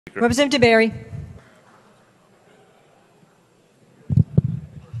Representative DeBerry.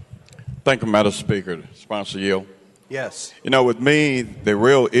 Thank you, Madam Speaker. Sponsor yield. Yes. You know, with me, the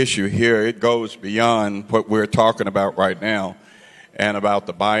real issue here, it goes beyond what we're talking about right now and about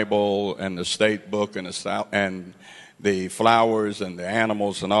the Bible and the state book and the flowers and the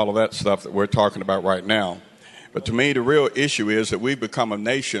animals and all of that stuff that we're talking about right now. But to me, the real issue is that we've become a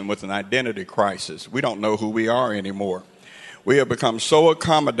nation with an identity crisis. We don't know who we are anymore. We have become so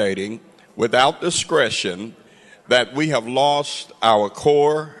accommodating without discretion that we have lost our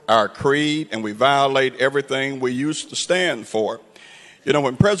core, our creed, and we violate everything we used to stand for. You know,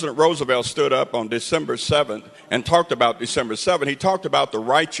 when President Roosevelt stood up on December 7th and talked about December 7th, he talked about the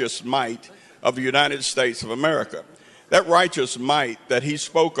righteous might of the United States of America. That righteous might that he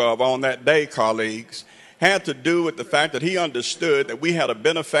spoke of on that day, colleagues, had to do with the fact that he understood that we had a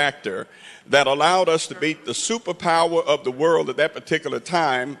benefactor that allowed us to beat the superpower of the world at that particular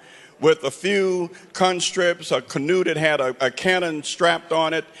time with a few conscripts, a canoe that had a cannon strapped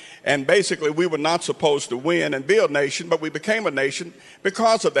on it, and basically we were not supposed to win and be a nation, but we became a nation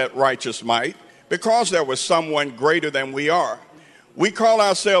because of that righteous might, because there was someone greater than we are. We call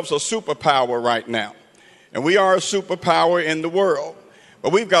ourselves a superpower right now, and we are a superpower in the world.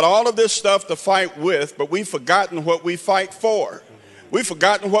 But we've got all of this stuff to fight with, but we've forgotten what we fight for. We've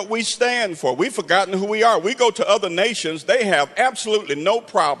forgotten what we stand for. We've forgotten who we are. We go to other nations. They have absolutely no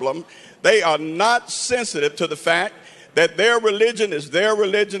problem. They are not sensitive to the fact that their religion is their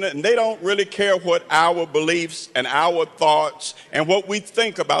religion, and they don't really care what our beliefs and our thoughts and what we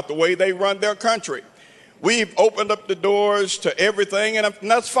think about the way they run their country. We've opened up the doors to everything, and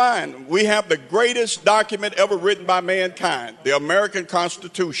that's fine. We have the greatest document ever written by mankind, the American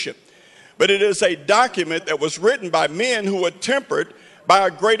Constitution. But it is a document that was written by men who were tempered by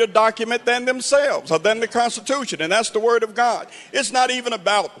a greater document than themselves, or than the Constitution, and that's the Word of God. It's not even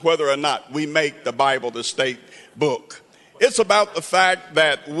about whether or not we make the Bible the state book. It's about the fact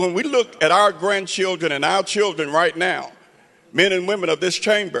that when we look at our grandchildren and our children right now, men and women of this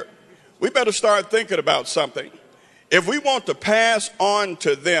chamber, we better start thinking about something. If we want to pass on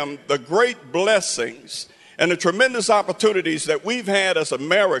to them the great blessings and the tremendous opportunities that we've had as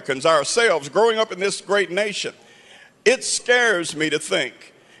Americans ourselves growing up in this great nation, it scares me to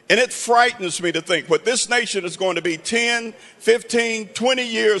think, and it frightens me to think what this nation is going to be 10, 15, 20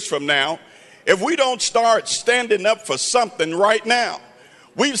 years from now if we don't start standing up for something right now.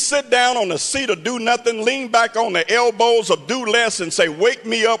 We sit down on a seat of do nothing, lean back on the elbows of do less, and say, wake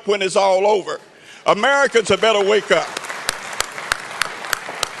me up when it's all over. Americans had better wake up.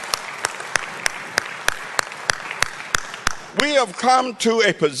 We have come to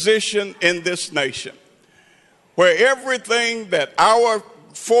a position in this nation where everything that our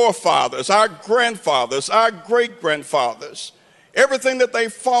forefathers, our grandfathers, our great-grandfathers, everything that they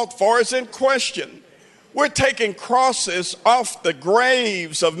fought for is in question. We're taking crosses off the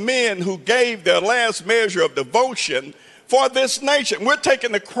graves of men who gave their last measure of devotion for this nation. We're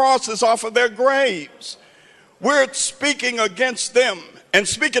taking the crosses off of their graves. We're speaking against them and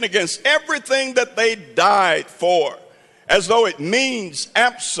speaking against everything that they died for, as though it means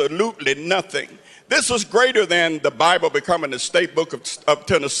absolutely nothing. This is greater than the Bible becoming the state book of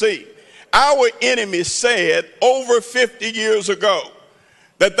Tennessee. Our enemy said over 50 years ago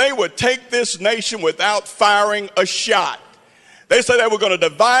that they would take this nation without firing a shot. They said they were going to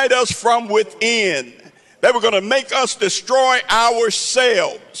divide us from within. They were going to make us destroy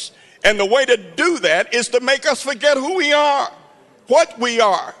ourselves. And the way to do that is to make us forget who we are, what we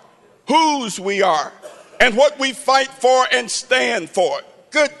are, whose we are, and what we fight for and stand for.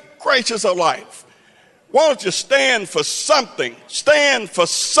 Good gracious of life. Why don't you stand for something,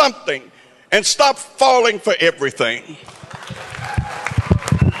 and stop falling for everything.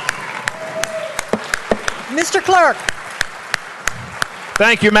 Mr. Clerk.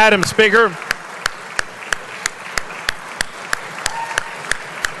 Thank you, Madam Speaker.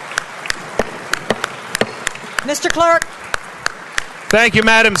 Mr. Clerk. Thank you,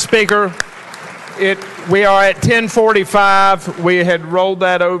 Madam Speaker. We are at 10:45. We had rolled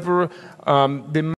that over.